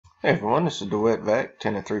Hey everyone, this is DeWitt Vac,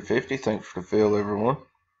 10 at 350. Thanks for the fill, everyone.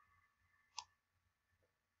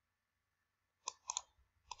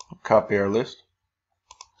 Copy our list.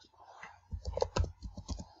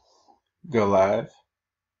 Go live.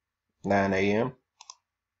 9 a.m.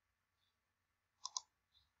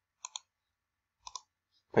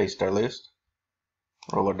 Paste our list.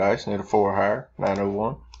 Roll our dice. Need a 4 higher.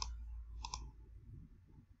 901.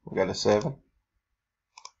 We got a 7.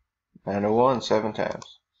 901 7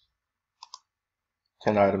 times.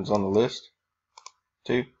 10 items on the list.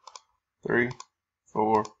 2, 3,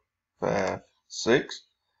 4, 5, 6.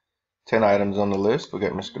 10 items on the list. We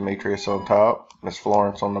got Miss Demetrius on top, Miss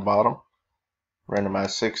Florence on the bottom.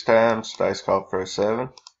 Randomized 6 times. Dice called for a 7.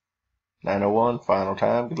 901, final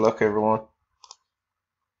time. Good luck, everyone.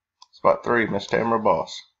 Spot 3, Miss Tamara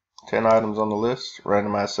Boss. 10 items on the list.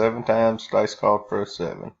 Randomized 7 times. Dice called for a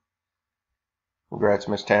 7. Congrats,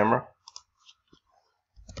 Miss Tamara.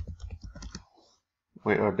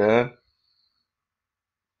 We are done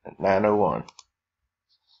at 9:01.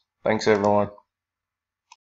 Thanks, everyone.